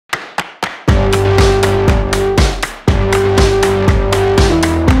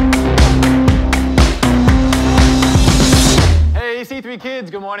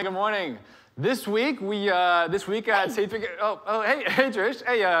morning, good morning. This week at St. Hey Trish.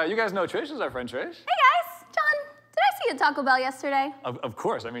 Hey, you guys know Trish? This is our friend Trish. Hey guys, John, did I see you at Taco Bell yesterday? Of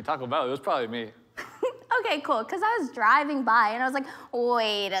course, I mean, Taco Bell, it was probably me. Okay, cool, because I was driving by and I was like,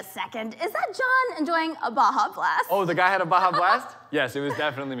 wait a second, is that John enjoying a Baja Blast? Oh, the guy had a Baja Blast? Yes, it was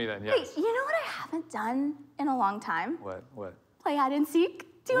definitely me then, yes. Wait, you know what I haven't done in a long time? What? Play hide and seek.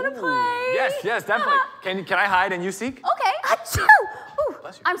 Do you want to play? Yes, definitely. Can I hide and you seek? Okay. Achoo! Ooh,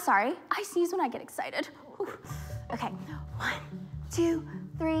 Bless you. I'm sorry. I sneeze when I get excited. Ooh. Okay. 1, 2,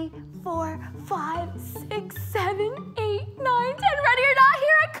 3, 4, 5, 6, 7, 8, 9, 10. Ready or not,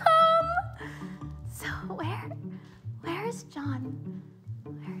 here I come. So where is John?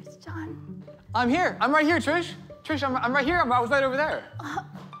 Where is John? I'm here. I'm right here, Trish. Trish, I'm right here. I was right over there.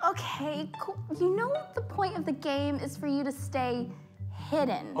 Okay, cool. You know the point of the game is for you to stay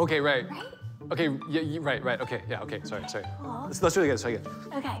hidden. Okay, right. Right? Okay, yeah, right. Okay, yeah, okay, sorry. Cool. Let's do it again, let's try again.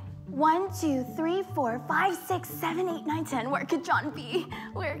 Okay. 1, 2, 3, 4, 5, 6, 7, 8, 9, 10. Where could John be?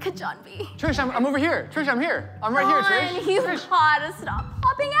 Where could John be? Trish, I'm over here. Trish, I'm here. I'm right here, Trish. You Trish. gotta stop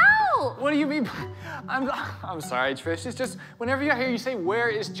popping out. What do you mean? I'm sorry, Trish. It's just whenever you hear you say, where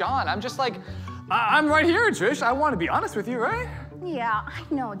is John? I'm just like, I'm right here, Trish. I want to be honest with you, right? Yeah, I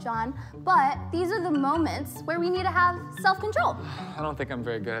know, John. But these are the moments where we need to have self-control. I don't think I'm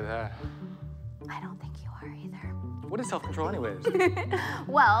very good at that. I don't think you are either. What is self-control anyways?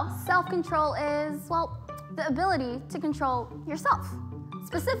 Well, self-control is, well, the ability to control yourself.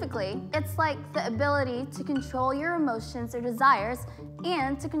 Specifically, it's like the ability to control your emotions or desires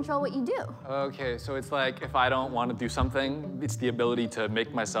and to control what you do. Okay, so it's like if I don't want to do something, it's the ability to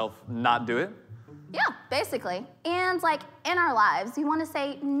make myself not do it? Yeah, basically. And like in our lives, we want to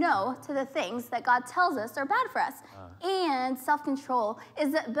say no to the things that God tells us are bad for us. And self-control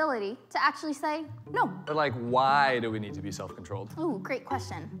is the ability to actually say no. But like, why do we need to be self-controlled? Ooh, great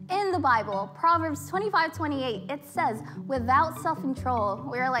question. In the Bible, Proverbs 25:28, it says, without self-control,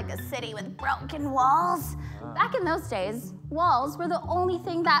 we're like a city with broken walls. Back in those days, walls were the only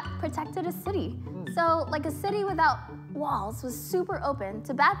thing that protected a city. So like a city without walls was super open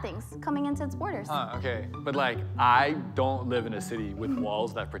to bad things coming into its borders. Okay, but like, I don't live in a city with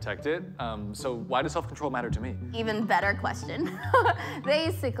walls that protect it, so why does self-control matter to me? Even better question.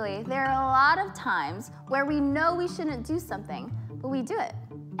 Basically, there are a lot of times where we know we shouldn't do something, but we do it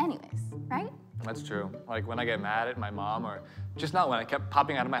anyways, right? That's true. Like when I get mad at my mom, or just not when I kept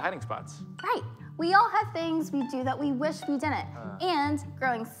popping out of my hiding spots. Right. We all have things we do that we wish we didn't. And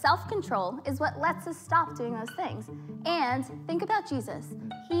growing self-control is what lets us stop doing those things. And think about Jesus.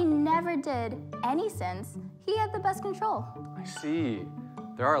 He never did any sins. He had the best control. I see.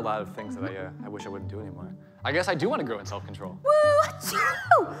 There are a lot of things that I wish I wouldn't do anymore. I guess I do want to grow in self-control. Woo!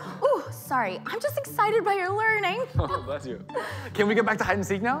 Achoo! Ooh, sorry. I'm just excited by your learning. Oh, bless you. Can we get back to hide and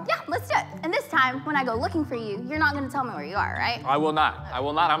seek now? Yeah, let's do it. And this time, when I go looking for you, you're not going to tell me where you are, right? I will not. I'm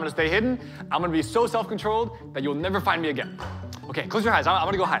going to stay hidden. I'm going to be so self-controlled that you'll never find me again. Okay, close your eyes. I'm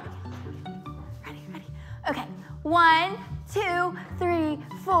going to go hide. Ready. Okay. 1, 2, 3,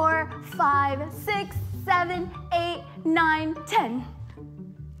 4, 5, 6, 7, 8, 9, 10.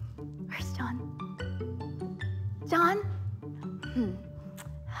 Where's John? John?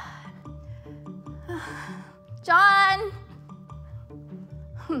 John?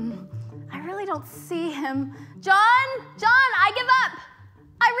 I really don't see him. John, I give up.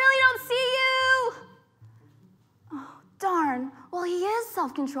 I really don't see you. Oh, darn. Well, he is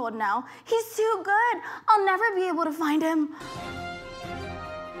self-controlled now. He's too good. I'll never be able to find him.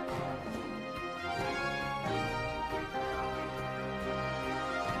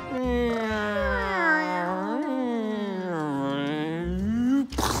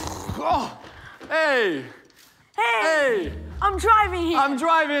 Oh, hey! Hey! I'm driving here. I'm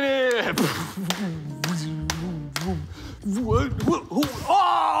driving it!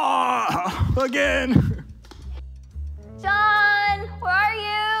 Oh, again! John, where are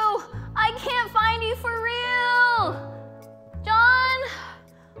you? I can't find you for real. John?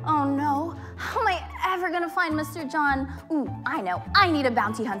 Oh no, how am I ever gonna find Mr. John? Ooh, I know, I need a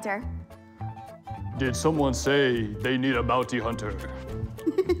bounty hunter. Did someone say they need a bounty hunter?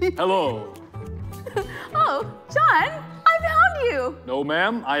 Hello. Oh, John, I found you. No,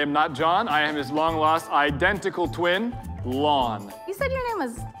 ma'am, I am not John. I am his long-lost identical twin, Lon. You said your name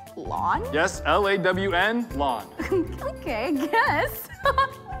was Lon? Yes, L-A-W-N, Lon. Okay, I guess.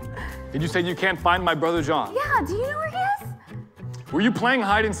 Did you say you can't find my brother John? Yeah, do you know where he is? Were you playing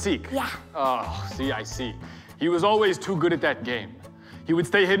hide and seek? Yeah. Oh, see, I see. He was always too good at that game. He would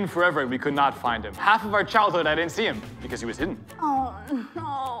stay hidden forever and we could not find him. Half of our childhood, I didn't see him because he was hidden. Oh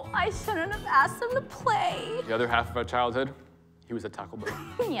no, I shouldn't have asked him to play. The other half of our childhood, He was at Taco Bell.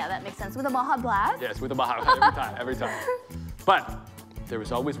 Yeah, that makes sense. With a Baja Blast? Yes, with a Baja every time. But there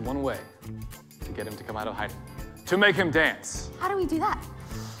was always one way to get him to come out of hiding, to make him dance. How do we do that?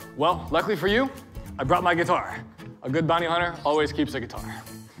 Well, luckily for you, I brought my guitar. A good bounty hunter always keeps a guitar.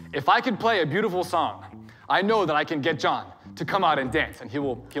 If I could play a beautiful song, I know that I can get John to come out and dance, and he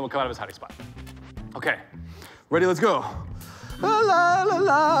will come out of his hiding spot. Okay, ready, let's go. La la la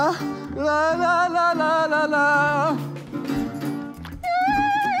la, la la la la la la.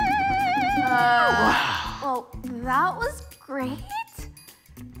 Well, that was great.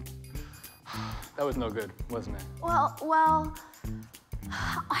 That was no good, wasn't it? Well,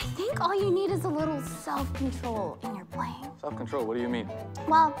 I think all you need is a little self-control in your playing. Self-control, what do you mean?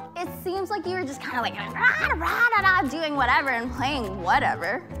 Well, it seems like you were just kind of like rah, rah, rah, rah, doing whatever and playing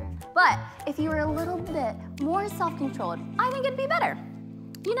whatever. But if you were a little bit more self-controlled, I think it'd be better.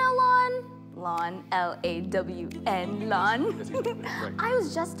 You know, Lon, L-A-W-N, Lon. Right. I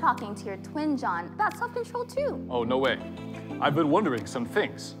was just talking to your twin John about self-control too. Oh, no way. I've been wondering some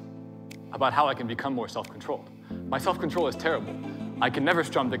things about how I can become more self-controlled. My self-control is terrible. I can never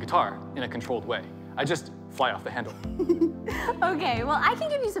strum the guitar in a controlled way. I just fly off the handle. Okay, well, I can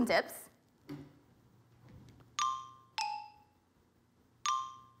give you some tips.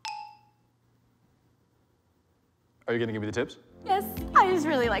 Are you gonna give me the tips? Yes, I just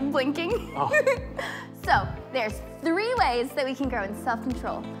really like blinking. Oh. So, there's 3 ways that we can grow in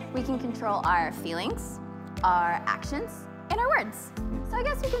self-control. We can control our feelings, our actions, and our words. So I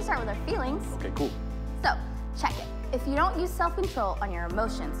guess we can start with our feelings. Okay, cool. So, check it. If you don't use self-control on your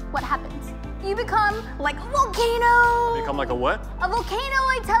emotions, what happens? You become like a volcano! Become like a what? A volcano,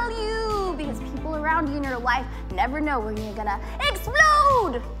 I tell you! Because people around you in your life never know when you're gonna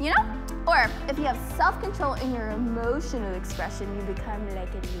explode, you know? Or if you have self-control in your emotional expression, you become like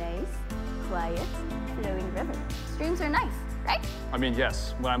a nice, quiet, flowing river. Streams are nice, right? I mean,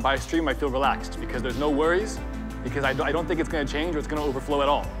 yes. When I'm by a stream, I feel relaxed because there's no worries, because I don't think it's gonna change or it's gonna overflow at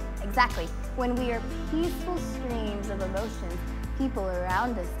all. Exactly. When we are peaceful streams of emotions, people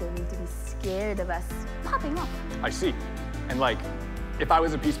around us don't need to be scared of us popping off. I see. And like, if I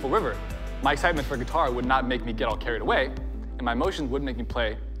was a peaceful river, my excitement for guitar would not make me get all carried away, and my emotions wouldn't make me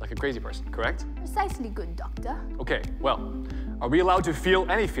play like a crazy person, correct? Precisely, good doctor. Okay, well, are we allowed to feel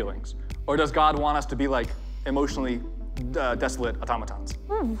any feelings? Or does God want us to be like emotionally desolate automatons?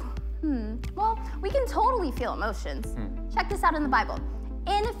 Well, we can totally feel emotions. Check this out in the Bible.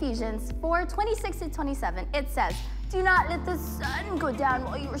 In Ephesians 4:26-27, it says, "Do not let the sun go down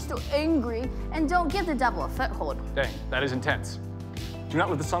while you are still angry, and don't give the devil a foothold." Dang, that is intense. Do not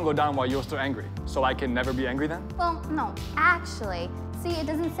let the sun go down while you're still angry. So I can never be angry then? Well, no, actually, see, it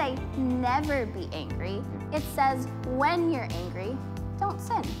doesn't say never be angry. It says when you're angry, don't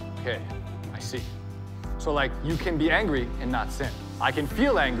sin. Okay, I see. So like, you can be angry and not sin. I can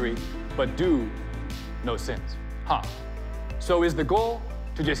feel angry, but do no sins. Huh. So is the goal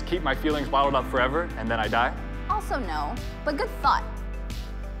to just keep my feelings bottled up forever and then I die? Also no, but good thought.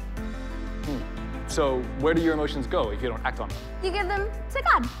 So where do your emotions go if you don't act on them? You give them to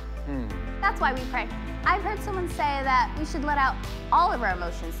God. That's why we pray. I've heard someone say that we should let out all of our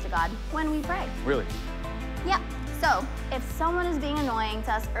emotions to God when we pray. Really? Yeah. So if someone is being annoying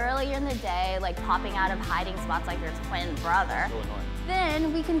to us earlier in the day, like popping out of hiding spots like your twin brother, So annoying.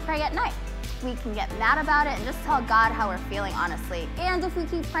 then we can pray at night. We can get mad about it and just tell God how we're feeling honestly. And if we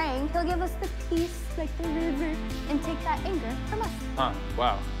keep praying, he'll give us the peace like the river and take that anger from us. Huh,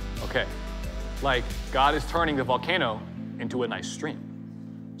 wow, okay. Like, God is turning the volcano into a nice stream.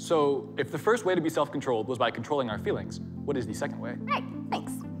 So if the first way to be self-controlled was by controlling our feelings, what is the second way? Right,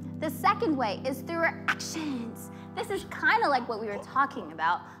 thanks. The second way is through our actions. This is kind of like what we were talking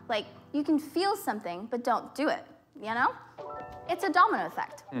about. Like, you can feel something, but don't do it, you know? It's a domino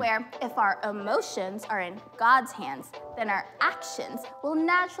effect, where if our emotions are in God's hands, then our actions will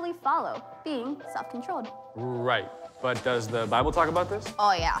naturally follow, being self-controlled. Right, but does the Bible talk about this?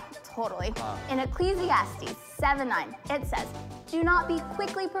 Oh yeah, totally. In Ecclesiastes 7:9, it says, "Do not be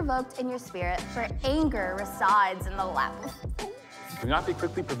quickly provoked in your spirit, for anger resides in the lap of fools." Do not be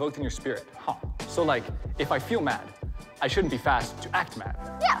quickly provoked in your spirit. Huh. So like, if I feel mad, I shouldn't be fast to act mad.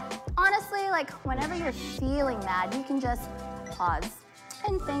 Yeah, honestly, like whenever you're feeling mad, you can just pause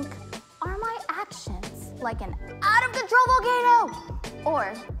and think, are my actions like an out-of-control volcano?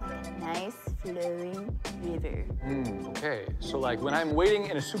 Or like a nice flowing river? Okay, so like when I'm waiting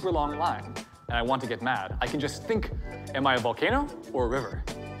in a super long line and I want to get mad, I can just think, am I a volcano or a river?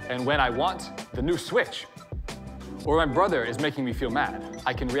 And when I want the new switch, or my brother is making me feel mad,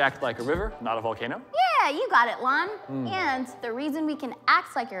 I can react like a river, not a volcano? Yeah, you got it, Lon. And the reason we can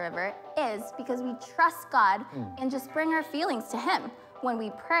act like a river is because we trust God and just bring our feelings to him when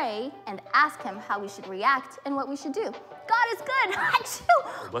we pray and ask him how we should react and what we should do. God is good.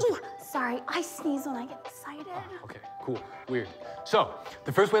 Achoo! Ooh, sorry, I sneeze when I get excited. Okay, cool, weird. So,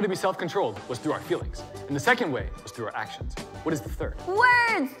 the first way to be self-controlled was through our feelings, and the second way was through our actions. What is the third?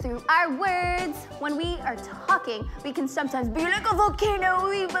 Words, through our words. When we are talking, we can sometimes be like a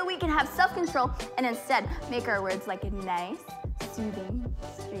volcano, but we can have self-control and instead make our words like a nice, soothing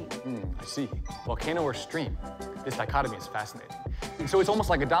stream. I see. Volcano or stream. This dichotomy is fascinating. And so it's almost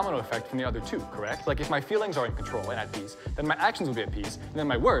like a domino effect from the other two, correct? Like if my feelings are in control and at peace, then my actions will be at peace, and then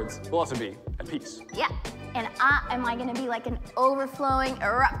my words will also be at peace. Yeah, and am I gonna be like an overflowing,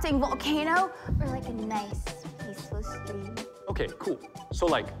 erupting volcano, or like a nice, peaceful stream? Okay, cool. So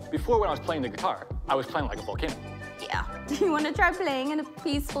like, before when I was playing the guitar, I was playing like a volcano. Yeah. Do you want to try playing in a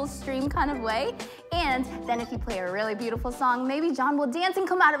peaceful stream kind of way? And then if you play a really beautiful song, maybe John will dance and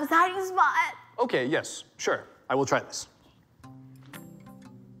come out of his hiding spot. Okay, yes, sure. I will try this.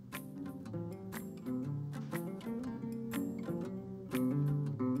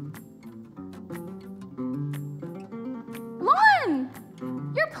 Lon!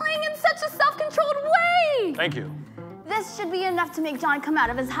 You're playing in such a self-controlled way! Thank you. This should be enough to make John come out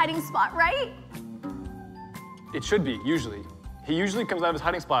of his hiding spot, right? It should be, usually. He usually comes out of his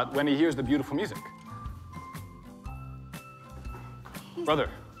hiding spot when he hears the beautiful music. Brother.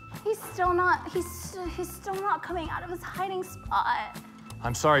 He's still not coming out of his hiding spot.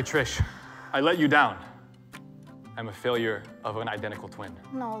 I'm sorry, Trish. I let you down. I'm a failure of an identical twin.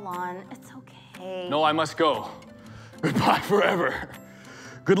 No, Lon, it's okay. No, I must go. Goodbye forever.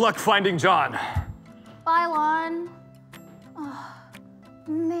 Good luck finding John. Bye, Lon. Oh,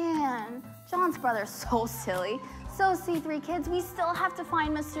 man, John's brother's so silly. So, C3 kids, we still have to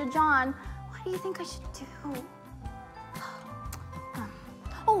find Mr. John. What do you think I should do?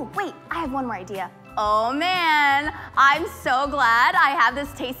 Oh, wait, I have one more idea. Oh man, I'm so glad I have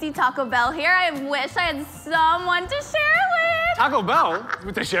this tasty Taco Bell here. I wish I had someone to share it with. Taco Bell?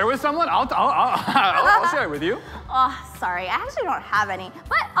 To share with someone? I'll share it with you. Oh, sorry, I actually don't have any,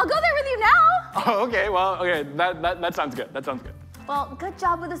 but I'll go there with you now. Oh, okay, well, okay, that sounds good, that sounds good. Well, good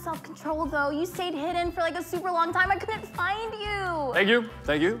job with the self-control though. You stayed hidden for like a super long time. I couldn't find you. Thank you,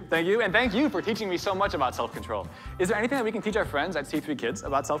 thank you, thank you, and thank you for teaching me so much about self-control. Is there anything that we can teach our friends at C3 Kids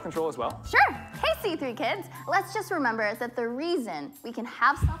about self-control as well? Sure. Hey, C3 Kids. Let's just remember that the reason we can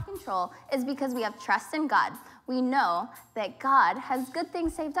have self-control is because we have trust in God. We know that God has good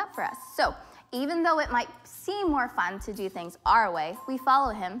things saved up for us. So even though it might seem more fun to do things our way, we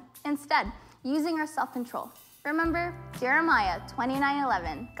follow him instead, using our self-control. Remember Jeremiah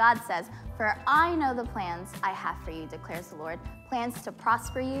 29:11, God says, "For I know the plans I have for you, declares the Lord, plans to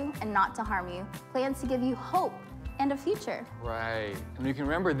prosper you and not to harm you, plans to give you hope and a future." Right, and you can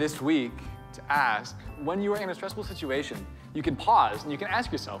remember this week to ask, when you are in a stressful situation, you can pause and you can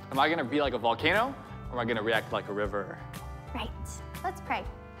ask yourself, am I gonna be like a volcano or am I gonna react like a river? Right, let's pray.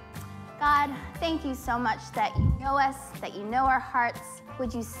 God, thank you so much that you know us, that you know our hearts.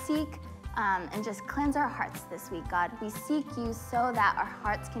 Would you seek and just cleanse our hearts this week, God. We seek you so that our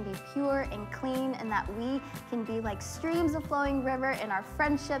hearts can be pure and clean and that we can be like streams of flowing river in our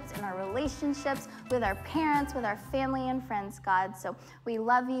friendships, in our relationships, with our parents, with our family and friends, God. So we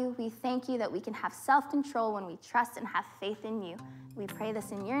love you. We thank you that we can have self-control when we trust and have faith in you. We pray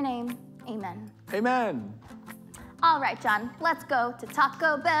this in your name. Amen. Amen. All right, John, let's go to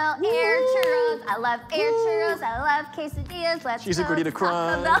Taco Bell. Air churros. I love air churros. I love quesadillas. Let's She's go a gordita to Taco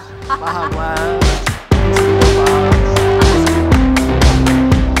crunch. Bell. Wow, wow.